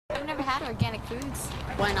I've never had organic foods.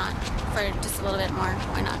 Why not? For just a little bit more.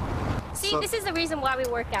 Why not? See, this is the reason why we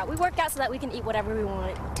work out. We work out so that we can eat whatever we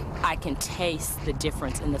want. I can taste the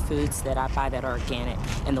difference in the foods that I buy that are organic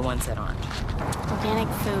and the ones that aren't. Organic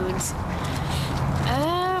foods.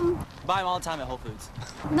 Buy them all the time at Whole Foods.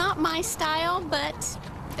 Not my style, but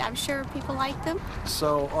I'm sure people like them.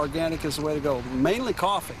 So organic is the way to go. Mainly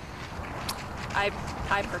coffee. I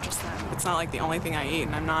purchase them. It's not like the only thing I eat,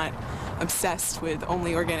 and I'm not obsessed with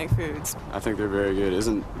only organic foods. I think they're very good.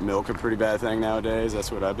 Isn't milk a pretty bad thing nowadays?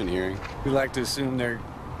 That's what I've been hearing. We like to assume they're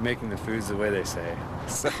making the foods the way they say.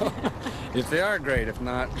 So if they are great, if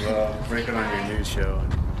not, well, break it on your news show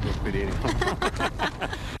and we'll quit eating.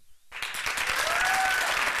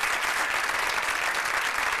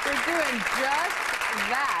 We're doing just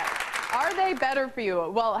that. Are they better for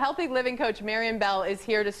you? Well, healthy living coach Marion Bell is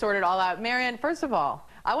here to sort it all out. Marion, first of all,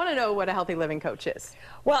 I want to know what a healthy living coach is.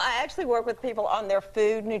 Well, I actually work with people on their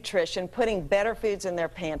food nutrition, putting better foods in their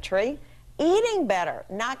pantry, eating better,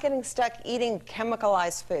 not getting stuck eating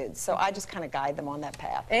chemicalized foods. So I just kind of guide them on that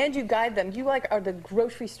path. And you guide them. You are the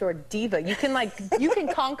grocery store diva. You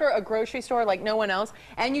can conquer a grocery store like no one else.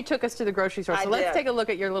 And you took us to the grocery store. So let's take a look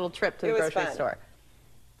at your little trip to the grocery store.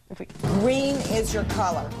 Green is your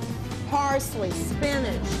color. Parsley,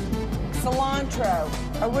 spinach, cilantro,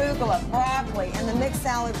 arugula, broccoli, and the mixed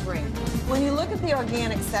salad green. When you look at the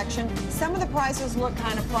organic section, some of the prices look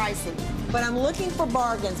kind of pricey, but I'm looking for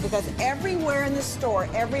bargains because everywhere in the store,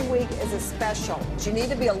 every week is a special. But you need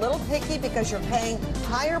to be a little picky because you're paying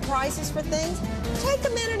higher prices for things. Take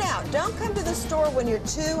a minute out. Don't come to the store when you're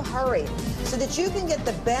too hurried so that you can get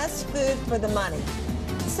the best food for the money.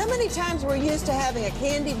 So many times we're used to having a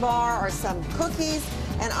candy bar or some cookies,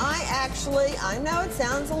 and I know it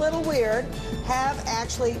sounds a little weird, have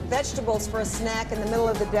actually vegetables for a snack in the middle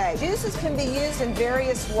of the day. Juices can be used in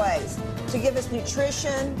various ways to give us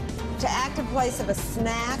nutrition, to act in place of a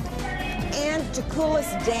snack, and to cool us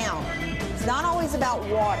down. It's not always about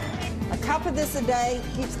water. A cup of this a day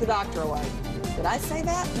keeps the doctor away. Did I say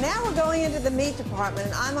that? Now we're going into the meat department,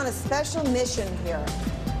 and I'm on a special mission here.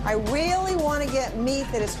 I really want to get meat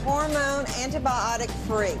that is hormone,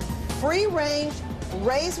 antibiotic-free. Free range,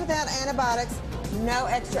 raised without antibiotics, no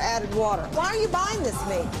extra added water. Why are you buying this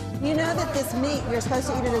meat? You know that this meat, you're supposed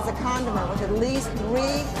to eat it as a condiment with at least 3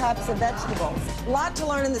 cups of vegetables. A lot to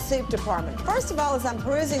learn in the soup department. First of all, as I'm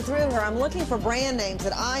perusing through here, I'm looking for brand names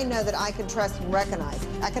that I know that I can trust and recognize.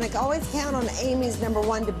 I can always count on Amy's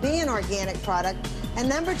 #1 to be an organic product,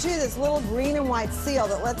 and #2, this little green and white seal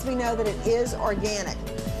that lets me know that it is organic.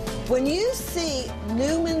 When you see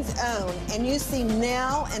Newman's Own and you see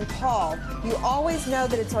Nell and Paul, you always know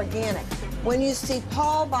that it's organic. When you see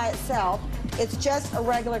Paul by itself, it's just a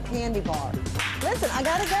regular candy bar. Listen, I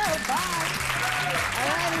gotta go. Bye. All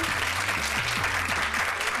righty.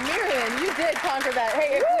 Marion, you did conquer that.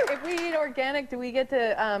 Hey, if we eat organic, do we get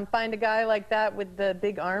to find a guy like that with the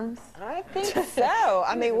big arms? I think so.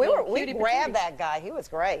 I mean, we grabbed that guy. He was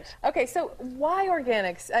great. Okay, so why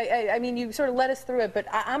organics? I mean, you sort of led us through it, but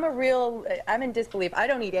I'm in disbelief. I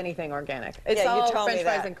don't eat anything organic. It's all French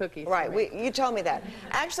fries and cookies. Right, you told me that.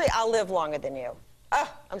 Actually, I'll live longer than you. Oh,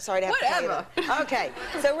 I'm sorry to have to tell you that. Okay,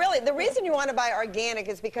 so really, the reason you want to buy organic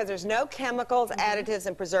is because there's no chemicals, additives,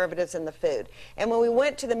 and preservatives in the food. And when we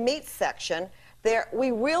went to the meat section,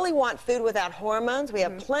 we really want food without hormones. We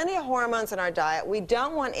have plenty of hormones in our diet. We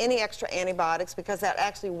don't want any extra antibiotics because that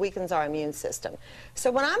actually weakens our immune system.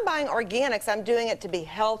 So when I'm buying organics, I'm doing it to be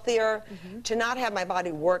healthier, to not have my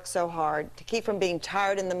body work so hard, to keep from being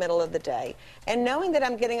tired in the middle of the day, and knowing that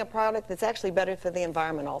I'm getting a product that's actually better for the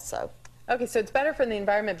environment also. Okay, so it's better for the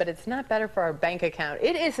environment, but it's not better for our bank account.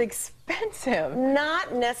 It is expensive.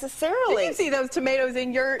 Not necessarily. Did you see those tomatoes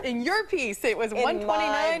in your piece? It was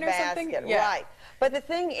 $129 or something. Yeah. Right. But the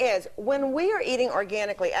thing is, when we are eating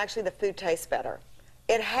organically, actually the food tastes better.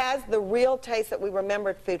 It has the real taste that we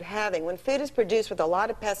remembered food having. When food is produced with a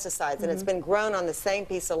lot of pesticides and it's been grown on the same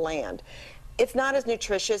piece of land, it's not as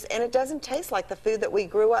nutritious, and it doesn't taste like the food that we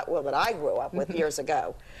grew up with, that I grew up with years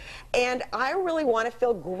ago. And I really want to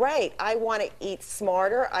feel great. I want to eat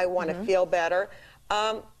smarter. I want to feel better.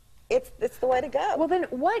 It's the way to go. Well, then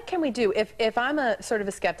what can we do if I'm a sort of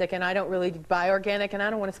a skeptic and I don't really buy organic and I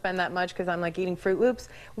don't want to spend that much because I'm like eating Fruit Loops?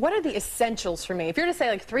 What are the essentials for me? If you're to say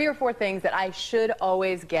like 3 or 4 things that I should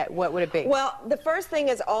always get, what would it be? Well, the first thing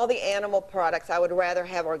is all the animal products I would rather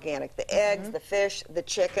have organic. The eggs, the fish, the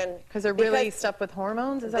chicken. Because they're really stuffed with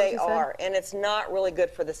hormones? Is that what you said? They are, and it's not really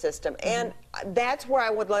good for the system. And that's where I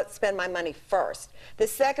would spend my money first. The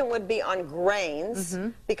second would be on grains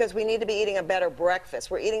because we need to be eating a better breakfast.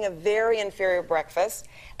 We're eating a very inferior breakfast.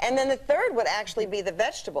 And then the third would actually be the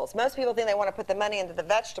vegetables. Most people think they want to put the money into the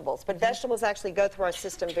vegetables, but vegetables actually go through our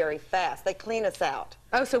system very fast. They clean us out.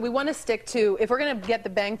 Oh, so we want to stick to, if we're going to get the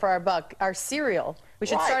bang for our buck, our cereal. We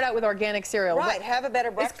should start out with organic cereal. Right, have a better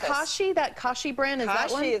breakfast. Is Kashi, that Kashi brand, is that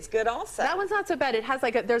one? Kashi is good also. That one's not so bad. It has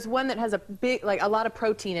like there's one that has a lot of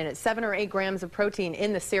protein in it, 7 or 8 grams of protein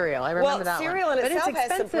in the cereal. I remember that one. Well, cereal in itself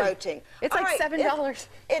has some protein. It's like $7.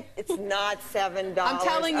 It's not $7. I'm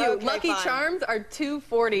telling you, okay, Lucky fine. Charms are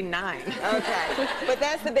 $2.49. Okay, but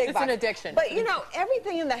that's the big It's box. an addiction. But you know,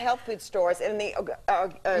 everything in the health food stores and the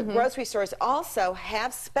grocery stores also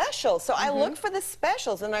have specials. So I look for the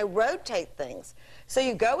specials and I rotate things. So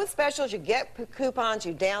you go with specials, you get coupons,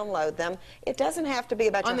 you download them. It doesn't have to be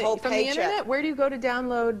about your whole from paycheck. the internet, where do you go to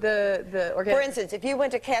download the organic? For instance, if you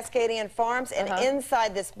went to Cascadian Farms and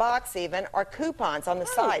inside this box even are coupons on the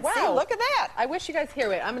side. Wow. See, look at that. I wish you guys here.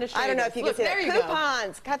 Wait, I'm going to show you. I don't know this. if you Look, can see there that. you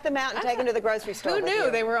Coupons. Go. Cut them out and take them to the grocery store. Who with knew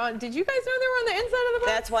you. they were on? Did you guys know they were on the inside of the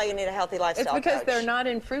box? That's why you need a healthy lifestyle It's because coach. they're not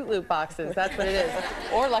in Fruit Loop boxes. That's what it is.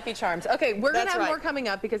 Or Lucky Charms. Okay, we're going to have more coming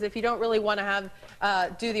up because if you don't really want to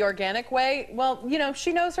have do the organic way, well, you know,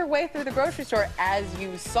 she knows her way through the grocery store, as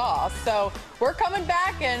you saw. So we're coming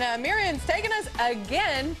back, and Miriam's taking us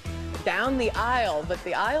again down the aisle, but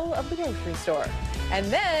the aisle of the grocery store. And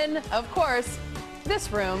then, of course,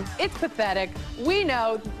 this room, it's pathetic. We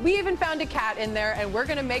know. We even found a cat in there, and we're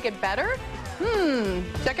going to make it better.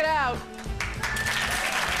 Check it out.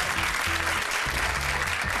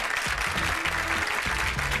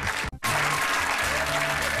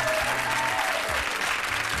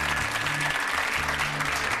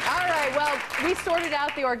 Well, we sorted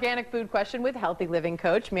out the organic food question with healthy living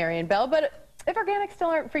coach Marion Bell, but if organics still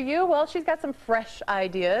aren't for you, well, she's got some fresh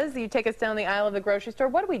ideas. You take us down the aisle of the grocery store.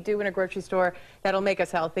 What do we do in a grocery store that'll make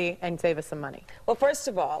us healthy and save us some money? Well, first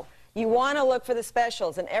of all, you want to look for the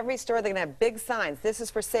specials. In every store, they're going to have big signs. This is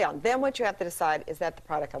for sale. Then what you have to decide, is that the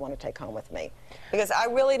product I want to take home with me? Because I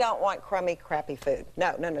really don't want crummy, crappy food.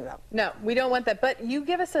 No, no, no, no. No, we don't want that. But you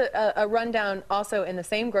give us a rundown also in the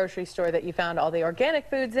same grocery store that you found all the organic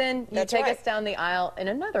foods in. You take us down the aisle in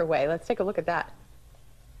another way. Let's take a look at that.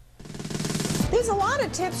 There's a lot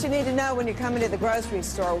of tips you need to know when you're coming to the grocery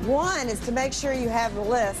store. One is to make sure you have the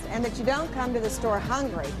list and that you don't come to the store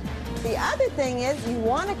hungry. The other thing is you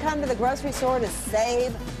want to come to the grocery store to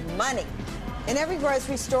save money. In every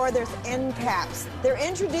grocery store, there's end caps. They're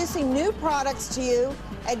introducing new products to you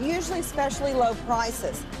at usually especially low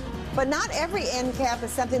prices. But not every end cap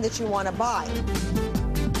is something that you want to buy.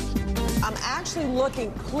 I'm actually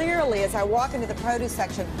looking clearly as I walk into the produce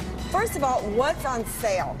section. First of all, what's on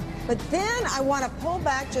sale? But then I want to pull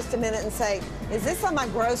back just a minute and say, is this on my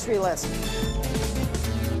grocery list?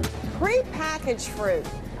 Prepackaged fruit.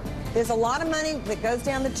 There's a lot of money that goes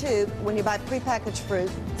down the tube when you buy prepackaged fruit.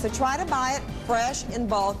 So try to buy it fresh in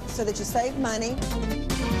bulk so that you save money.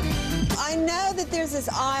 I know that there's this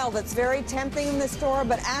aisle that's very tempting in the store,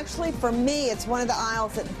 but actually for me, it's one of the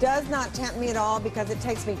aisles that does not tempt me at all because it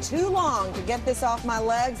takes me too long to get this off my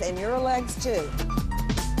legs and your legs too.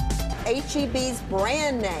 H-E-B's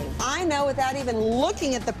brand name. I know without even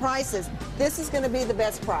looking at the prices, this is going to be the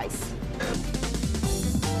best price.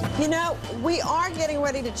 You know, we are getting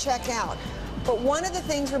ready to check out, but one of the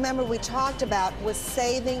things, remember, we talked about was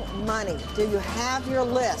saving money. Do you have your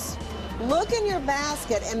list? Look in your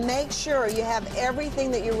basket and make sure you have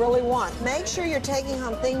everything that you really want. Make sure you're taking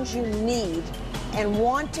home things you need and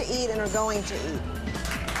want to eat and are going to eat.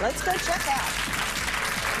 Let's go check out.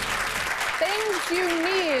 Things you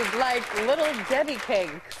need, like little Debbie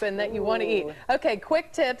cakes and that you want to eat. Okay,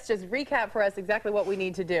 quick tips. Just recap for us exactly what we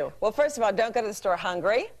need to do. Well, first of all, don't go to the store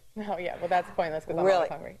hungry. Oh, yeah. Well, that's pointless because I'm Really? always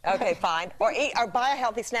hungry. Okay, fine. Or eat or buy a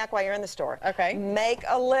healthy snack while you're in the store. Okay. Make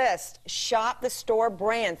a list. Shop the store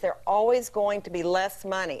brands. They're always going to be less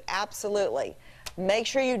money. Absolutely. Make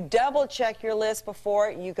sure you double check your list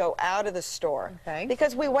before you go out of the store. Okay.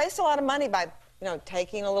 Because we waste a lot of money by, you know,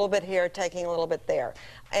 taking a little bit here, taking a little bit there.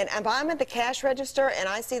 And if I'm at the cash register and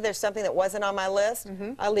I see there's something that wasn't on my list,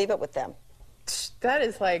 I leave it with them. That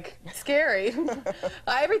is like scary.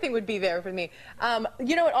 Everything would be there for me.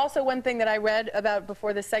 You know what, also one thing that I read about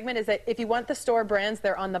before this segment is that if you want the store brands,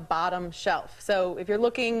 they're on the bottom shelf. So if you're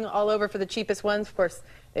looking all over for the cheapest ones, of course,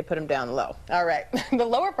 they put them down low. All right. The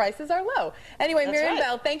lower prices are low. Anyway, Miriam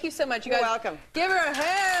Bell, thank you so much. You guys, You're welcome. Give her a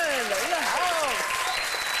hand.